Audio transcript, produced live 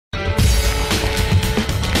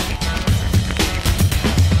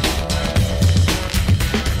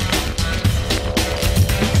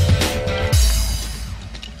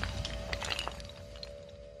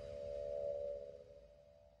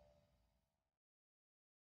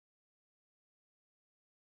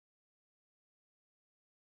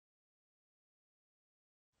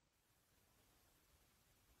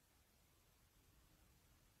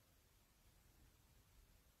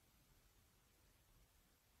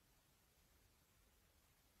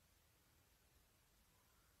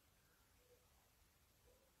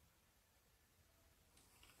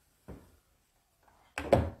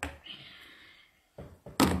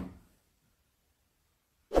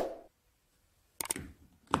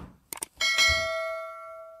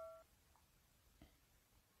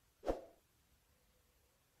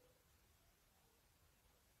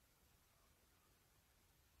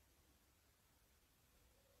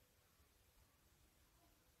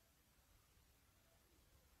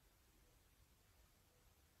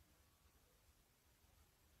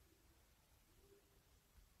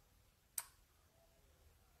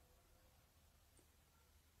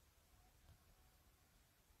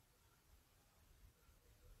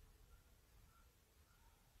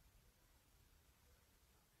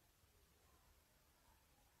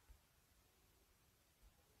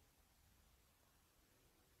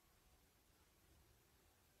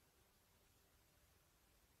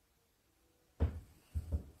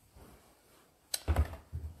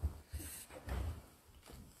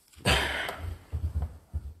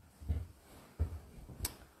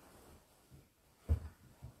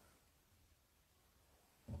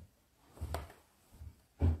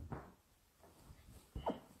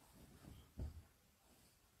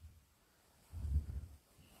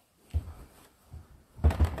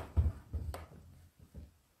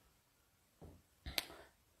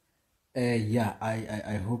Yeah,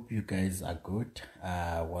 I hope you guys are good.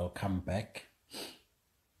 Welcome back.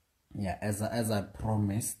 Yeah, as I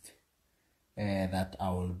promised, that I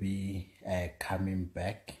will be coming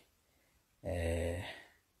back uh,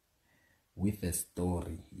 with a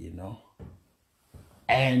story.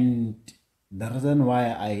 And the reason why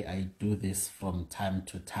I do this from time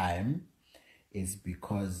to time is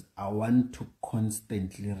because I want to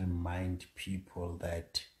constantly remind people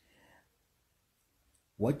that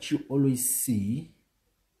what you always see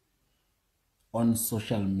on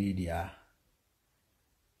social media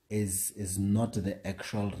is not the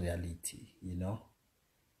actual reality.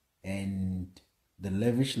 And the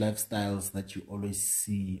lavish lifestyles that you always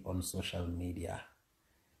see on social media,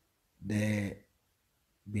 the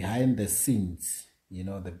behind the scenes,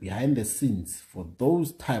 the behind the scenes for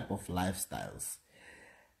those type of lifestyles,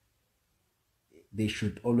 they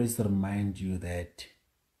should always remind you that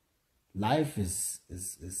life is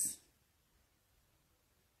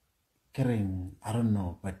caring. I don't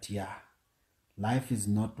know, but yeah, life is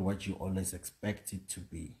not what you always expect it to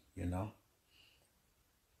be.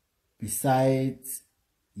 Besides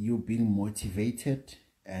you being motivated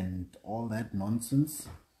and all that nonsense,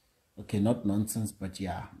 okay, not nonsense, but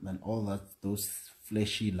yeah, and all those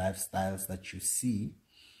fleshy lifestyles that you see,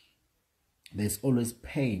 there's always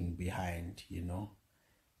pain behind.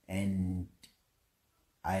 And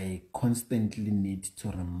I constantly need to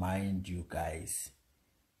remind you guys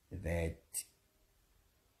that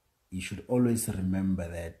you should always remember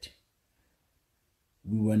that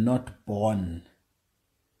we were not born,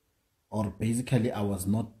 or basically I was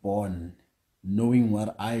not born knowing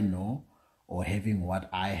what I know or having what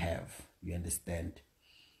I have. You understand?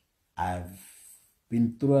 I've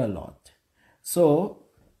been through a lot. So,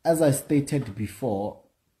 as I stated before,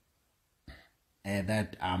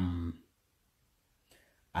 that I'm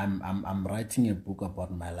writing a book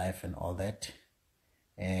about my life and all that.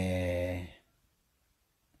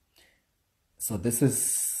 So this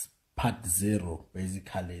is part 0,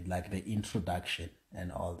 basically, like the introduction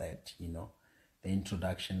and all that. The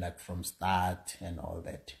introduction, like from start and all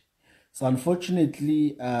that. So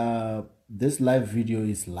unfortunately, this live video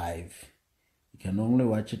is live. You can only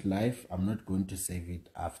watch it live. I'm not going to save it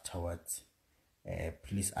afterwards.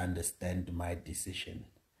 Please understand my decision.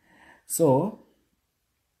 So,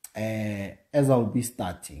 as I'll be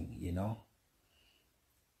starting,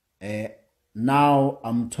 now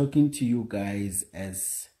I'm talking to you guys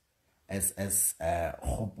as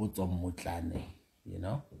Kgopotso Mmutlane,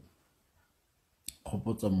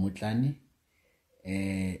 Kgopotso Mmutlane,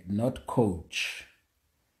 not coach.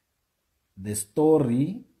 The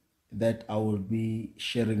story that I will be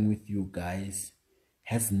sharing with you guys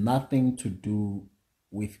has nothing to do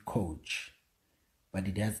with coach, but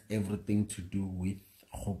it has everything to do with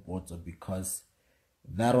Kgopotso, because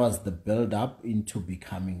that was the build up into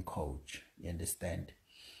becoming coach. You understand?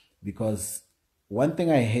 Because one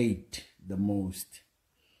thing I hate the most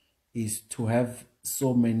is to have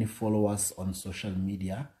so many followers on social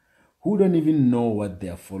media who don't even know what they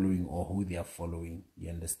are following or who they are following. You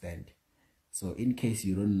understand? So in case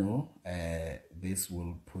you don't know, this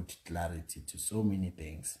will put clarity to so many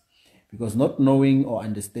things, because not knowing or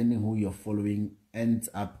understanding who you're following ends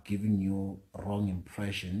up giving you wrong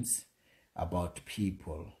impressions about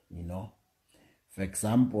people. For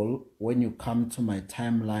example, when you come to my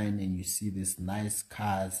timeline and you see these nice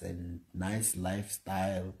cars and nice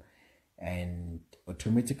lifestyle, and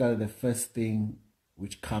automatically the first thing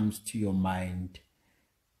which comes to your mind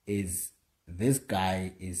is, this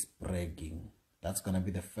guy is bragging. That's going to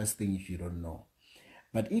be the first thing if you don't know.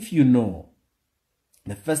 But if you know,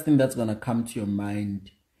 the first thing that's going to come to your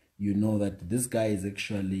mind, that this guy is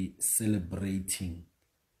actually celebrating,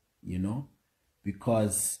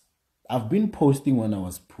 because I've been posting when I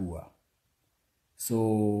was poor.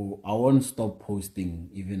 So I won't stop posting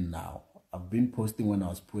even now. I've been posting when I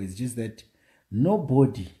was poor. It's just that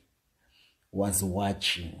nobody was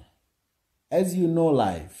watching. As you know,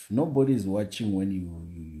 life, nobody is watching when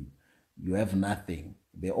you have nothing.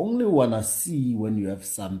 They only want to see when you have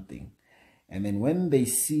something. And then when they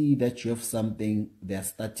see that you have something, they're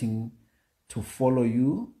starting to follow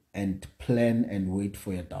you and plan and wait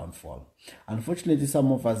for your downfall. Unfortunately,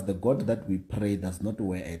 some of us, the God that we pray does not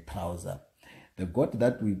wear a trouser. The God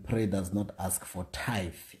that we pray does not ask for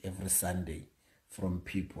tithe every Sunday from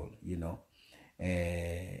people.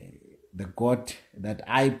 The God that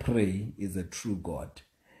I pray is a true God.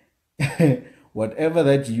 Whatever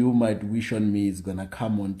that you might wish on me is going to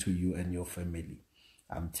come on to you and your family.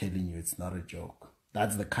 I'm telling you, it's not a joke.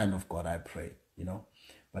 That's the kind of God I pray.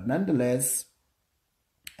 But nonetheless,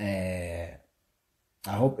 I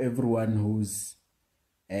hope everyone who's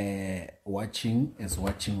watching is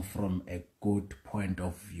watching from a good point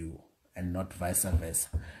of view and not vice versa.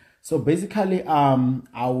 So basically,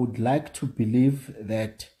 I would like to believe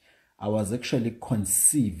that I was actually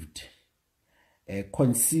conceived.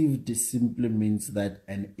 Conceived simply means that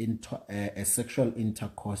a sexual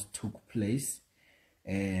intercourse took place.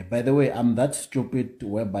 By the way, I'm that stupid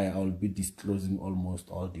whereby I'll be disclosing almost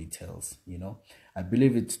all details, you know. I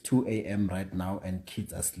believe it's 2 a.m. right now and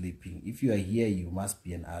kids are sleeping. If you are here, you must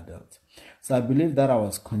be an adult. So I believe that I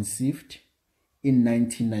was conceived in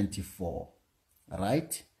 1994,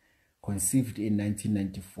 right? Conceived in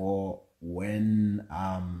 1994 when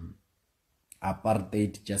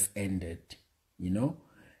apartheid just ended, you know.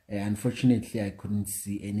 Unfortunately, I couldn't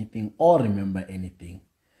see anything or remember anything.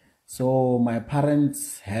 So my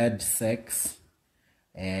parents had sex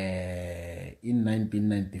in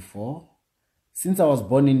 1994. Since I was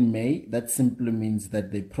born in May, that simply means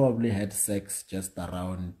that they probably had sex just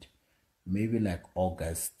around maybe like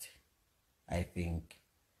August, I think.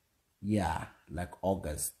 Yeah, like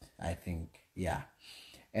August, I think. Yeah.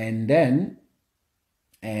 And then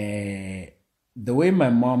the way my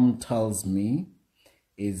mom tells me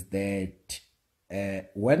is that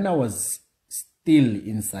when I was still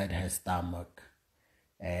inside her stomach,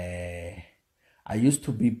 I used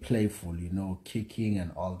to be playful, you know, kicking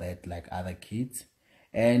and all that like other kids.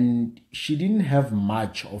 And she didn't have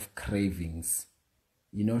much of cravings.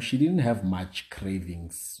 You know, she didn't have much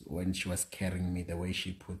cravings when she was carrying me, the way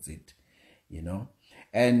she puts it, you know.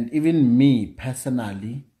 And even me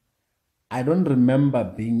personally, I don't remember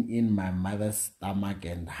being in my mother's stomach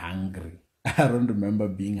and hungry. I don't remember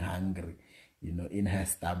being hungry, you know, in her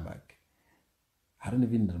stomach. I don't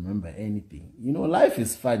even remember anything. You know, life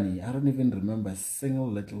is funny. I don't even remember a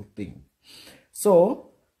single little thing.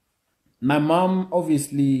 So, my mom,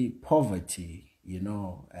 obviously, poverty, you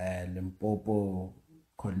know, Limpopo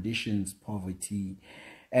conditions, poverty.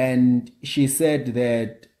 And she said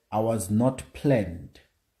that I was not planned.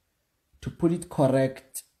 To put it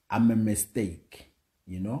correct, I'm a mistake,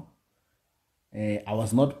 you know. I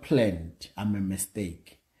was not planned. I'm a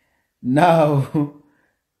mistake. Now,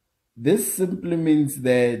 this simply means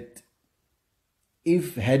that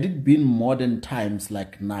had it been modern times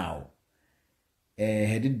like now,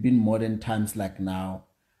 I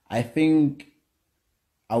think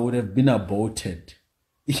I would have been aborted,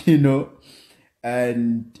 you know.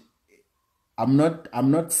 And I'm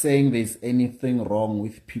not saying there's anything wrong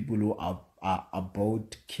with people who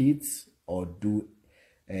abort kids or do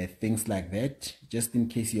things like that. Just in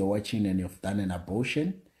case you're watching and you've done an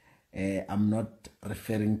abortion, I'm not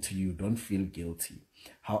referring to you. Don't feel guilty.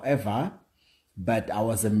 However, but I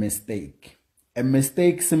was a mistake. A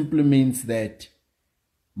mistake simply means that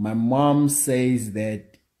my mom says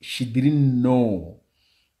that she didn't know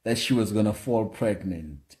that she was going to fall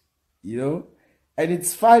pregnant, you know? And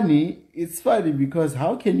it's funny because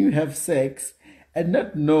how can you have sex and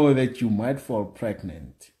not know that you might fall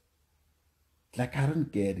pregnant? Like, I don't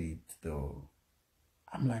get it though.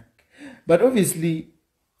 I'm like, but obviously,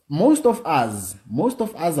 most of us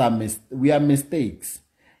we are mistakes.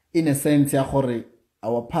 In a sense,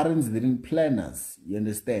 our parents didn't plan us. You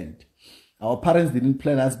understand? Our parents didn't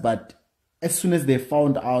plan us, but as soon as they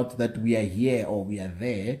found out that we are here or we are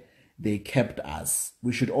there, they kept us.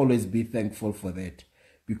 We should always be thankful for that,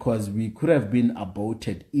 because we could have been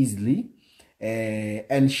aborted easily.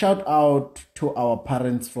 And shout out to our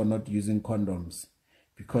parents for not using condoms,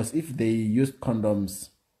 because if they used condoms,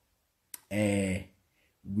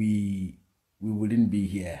 we wouldn't be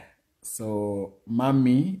here. So,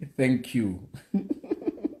 mommy, thank you.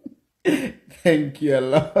 Thank you a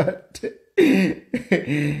lot.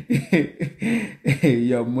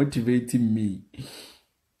 You're motivating me.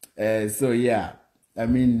 So yeah, I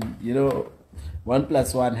mean, you know,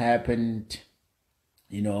 1+1 happened,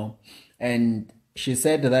 you know, and she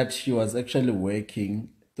said that she was actually working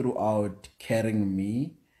throughout carrying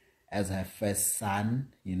me as her first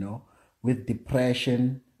son, you know, with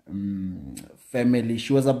depression, family.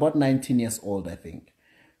 She was about 19 years old, I think.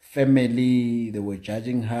 Family, they were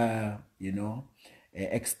judging her, you know.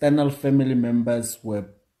 External family members were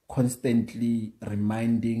constantly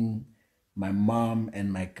reminding my mom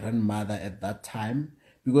and my grandmother at that time,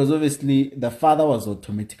 because obviously the father was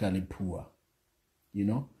automatically poor, you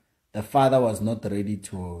know. The father was not ready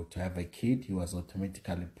to have a kid. He was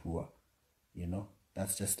automatically poor, you know.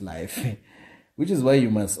 That's just life. Which is why you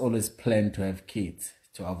must always plan to have kids,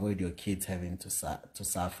 to avoid your kids having to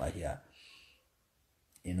suffer here.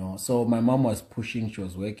 You know, so my mom was pushing, she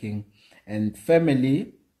was working, and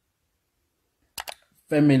family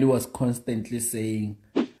was constantly saying,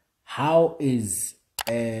 how is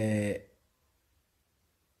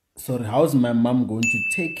sorry, how's my mom going to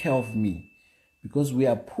take care of me? Because we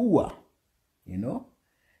are poor, you know.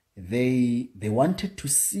 They wanted to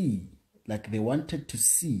see, like they wanted to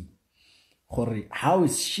see, how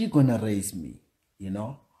is she gonna raise me, you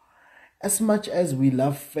know? As much as we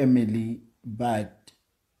love family, but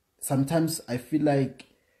sometimes I feel like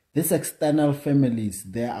these external families,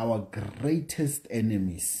 they're our greatest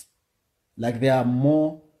enemies. Like they are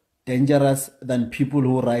more dangerous than people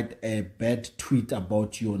who write a bad tweet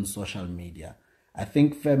about you on social media. I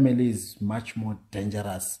think family is much more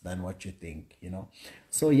dangerous than what you think, you know.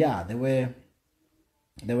 So yeah, they were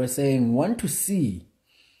saying, want to see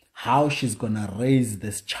how she's gonna raise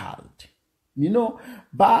this child, you know.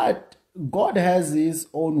 But God has his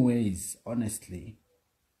own ways, honestly.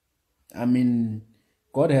 I mean,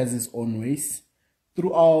 God has his own ways.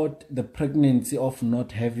 Throughout the pregnancy of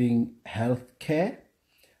not having health care,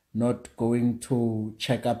 not going to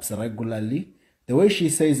checkups regularly, the way she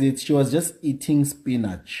says it, she was just eating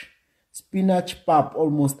spinach pap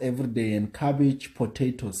almost every day, and cabbage,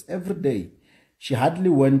 potatoes every day. She hardly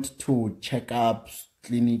went to checkups,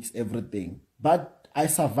 clinics, everything. But I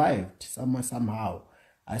survived somehow.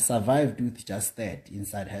 I survived with just that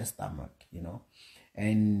inside her stomach, you know.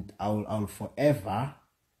 And I'll forever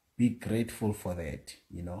be grateful for that,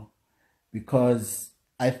 you know. Because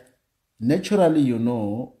naturally, you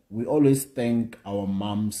know, we always thank our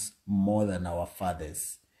moms more than our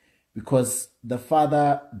fathers, because the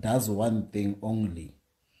father does one thing only,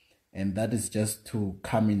 and that is just to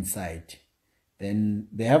come inside. Then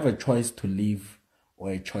they have a choice to leave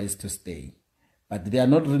or a choice to stay, but they are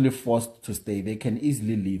not really forced to stay. They can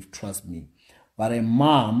easily leave, trust me. But a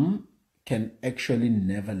mom can actually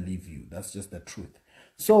never leave you. That's just the truth.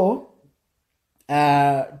 So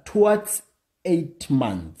towards 8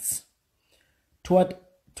 months,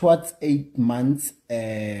 towards 8 months,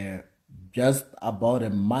 just about a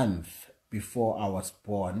month before I was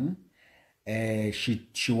born, she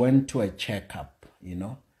went to a checkup, you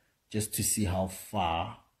know, just to see how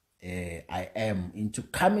far I am into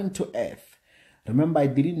coming to earth. Remember, I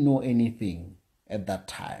didn't know anything at that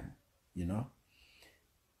time, you know.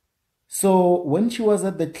 So when she was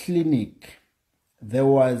at the clinic, there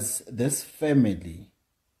was this family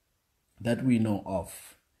that we know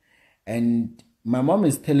of. And my mom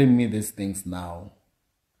is telling me these things now.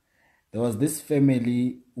 There was this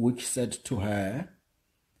family which said to her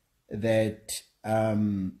that,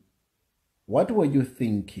 what were you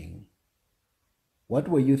thinking? What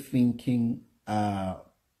were you thinking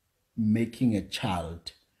making a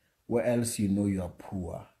child where else you know you are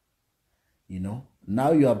poor? You know,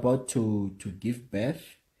 now you're about to give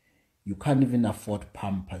birth. You can't even afford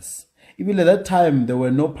Pampers. Even at that time, there were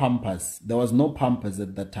no Pampers. There was no Pampers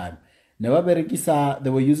at that time. They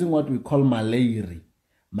were using what we call malairi.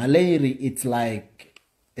 Malairi, it's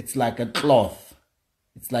like a cloth.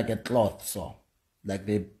 It's like a cloth, so like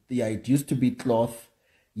it used to be cloth.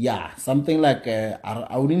 Yeah, something like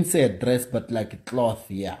I wouldn't say a dress, but like a cloth,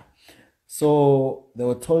 yeah. So they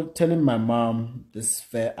were telling my mom, this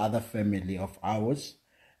other family of ours,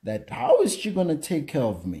 that how is she going to take care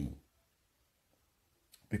of me?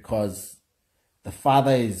 Because the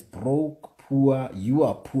father is broke, poor, you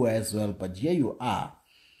are poor as well, but here you are.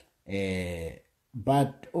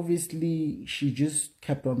 But obviously, she just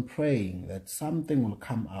kept on praying that something will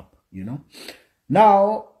come up, you know.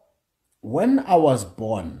 Now, when I was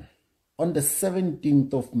born, on the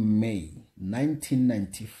 17th of May,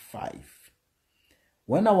 1995,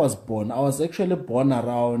 when I was born, I was actually born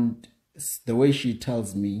around, the way she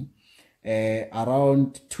tells me,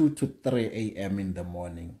 around 2 to 3 a.m. in the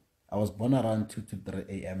morning. I was born around 2 to 3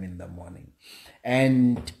 a.m. in the morning.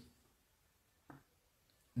 And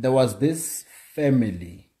there was this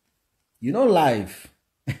family. You know, life.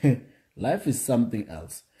 Life is something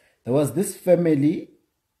else. There was this family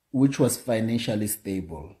which was financially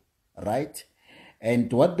stable, right?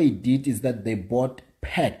 And what they did is that they bought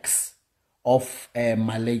packs of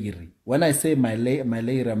malairi. When I say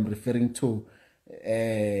malairi, I'm referring to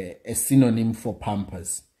a synonym for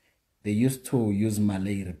Pampers. They used to use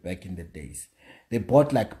malairi back in the days. They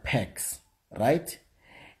bought like packs, right?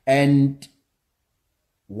 And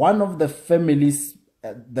one of the families,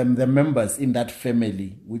 the members in that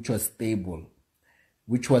family, which was stable,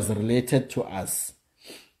 which was related to us,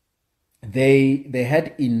 they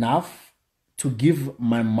had enough to give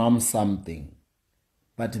my mom something,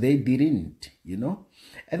 but they didn't, you know.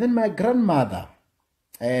 And then my grandmother,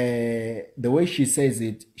 the way she says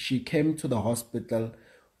it, she came to the hospital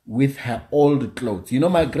with her old clothes. You know,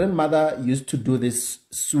 my grandmother used to do this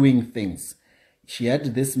sewing things. She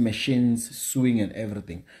had these machines, sewing and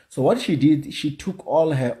everything. So what she did, she took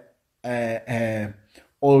all her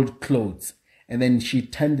old clothes, and then she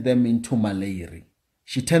turned them into malari.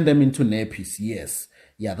 She turned them into nappies. Yes.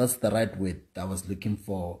 Yeah, that's the right word I was looking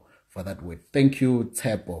for that word. Thank you,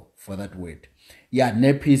 Tsepo, for that word. Yeah,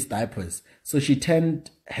 nappies, diapers. So she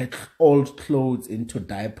turned her old clothes into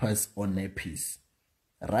diapers or nappies,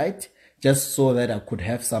 right? Just so that I could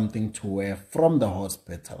have something to wear from the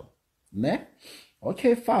hospital. Ne?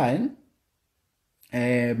 Okay, fine.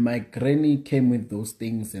 My granny came with those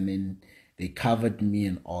things, and then they covered me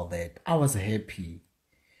and all that. I was happy.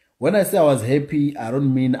 When I say I was happy, I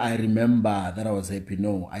don't mean I remember that I was happy.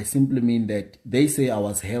 No, I simply mean that they say I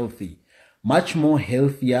was healthy. Much more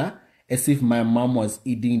healthier, as if my mom was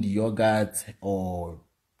eating the yogurt or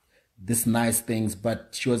these nice things, but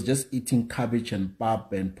she was just eating cabbage and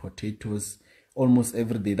pap and potatoes almost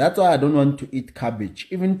every day. That's why I don't want to eat cabbage.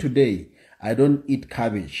 Even today, I don't eat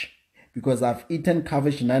cabbage because I've eaten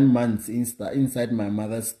cabbage 9 months inside my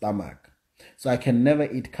mother's stomach. So I can never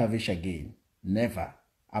eat cabbage again. Never.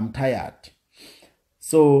 I'm tired.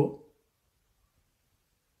 So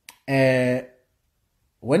when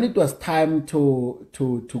it was time to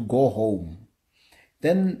go home,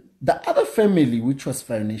 then the other family, which was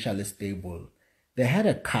financially stable, they had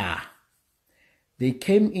a car. They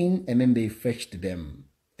came in and then they fetched them.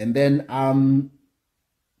 And then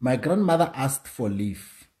my grandmother asked for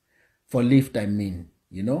leave. For lift, I mean,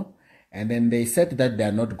 you know. And then they said that they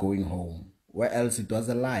are not going home. Where else it was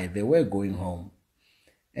a lie. They were going home.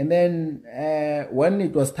 And then when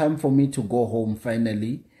it was time for me to go home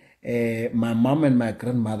finally, my mom and my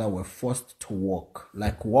grandmother were forced to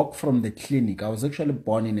walk from the clinic. I was actually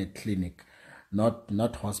born in a clinic,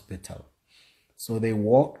 not hospital. So they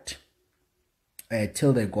walked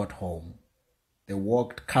till they got home. They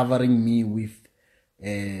walked covering me with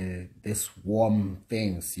this warm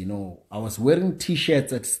things, you know. I was wearing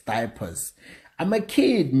t-shirts and diapers. I'm a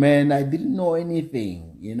kid, man. I didn't know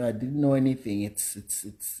anything. You know, I didn't know anything. It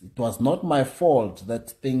was not my fault that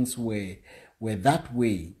things were that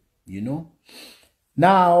way, you know.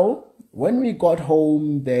 Now, when we got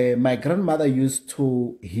home, my grandmother used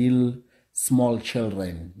to heal small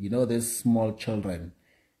children. You know, there's small children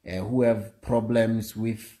who have problems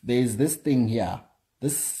with, there's this thing here,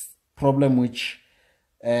 this problem which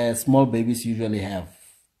small babies usually have.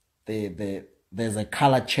 There's a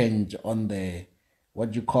color change on the,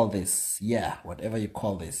 what do you call this? Yeah, whatever you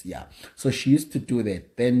call this. Yeah. So she used to do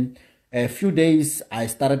that. Then a few days I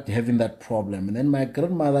started having that problem. And then my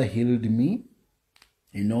grandmother healed me.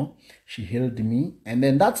 You know, she healed me. And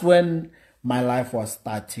then that's when my life was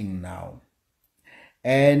starting now.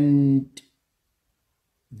 And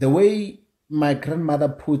the way my grandmother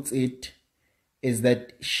puts it is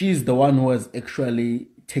that she's the one who was actually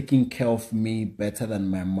taking care of me better than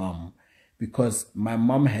my mom, because my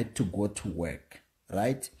mom had to go to work,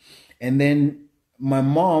 right? And then my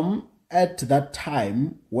mom, at that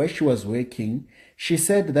time where she was working, she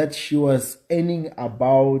said that she was earning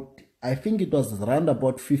about, I think it was around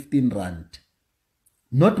about 15 rand,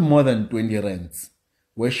 not more than 20 rands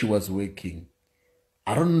where she was working.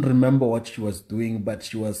 I don't remember what she was doing, but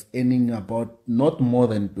she was earning about not more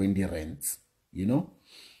than 20 rands, you know.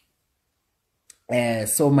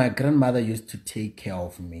 So my grandmother used to take care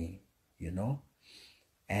of me, you know.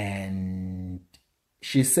 And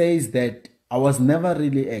she says that I was never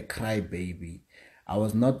really a crybaby. I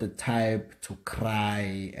was not the type to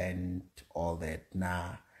cry and all that.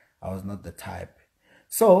 Nah, I was not the type.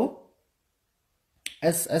 So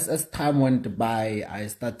as time went by, I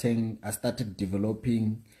started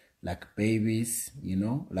developing like babies, you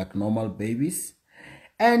know, like normal babies.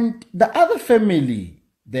 And the other family,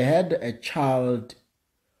 they had a child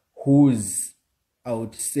who's, I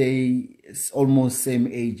would say, is almost same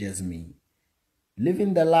age as me,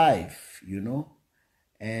 living the life, you know,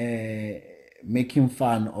 making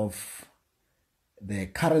fun of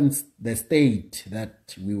the state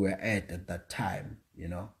that we were at that time, you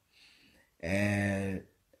know. And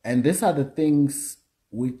these are the things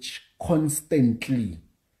which constantly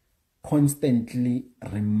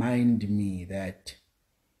remind me that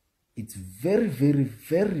it's very, very,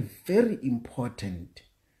 very, very important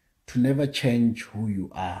to never change who you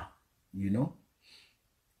are, you know.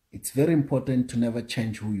 It's very important to never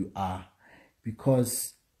change who you are,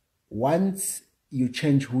 because once you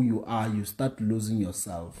change who you are, you start losing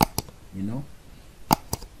yourself, you know.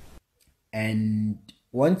 And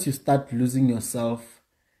once you start losing yourself,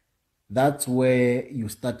 that's where you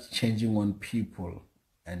start changing on people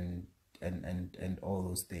and all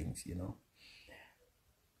those things, you know.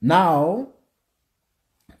 Now,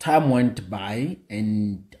 time went by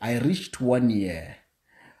and I reached 1 year.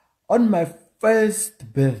 On my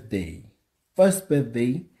first birthday,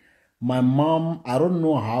 My mom, I don't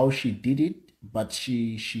know how she did it, but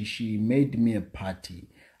she made me a party.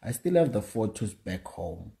 I still have the photos back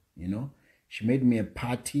home, you know. She made me a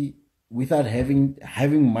party without having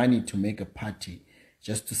money to make a party,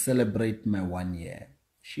 just to celebrate my 1 year.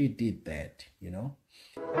 She did that, you know.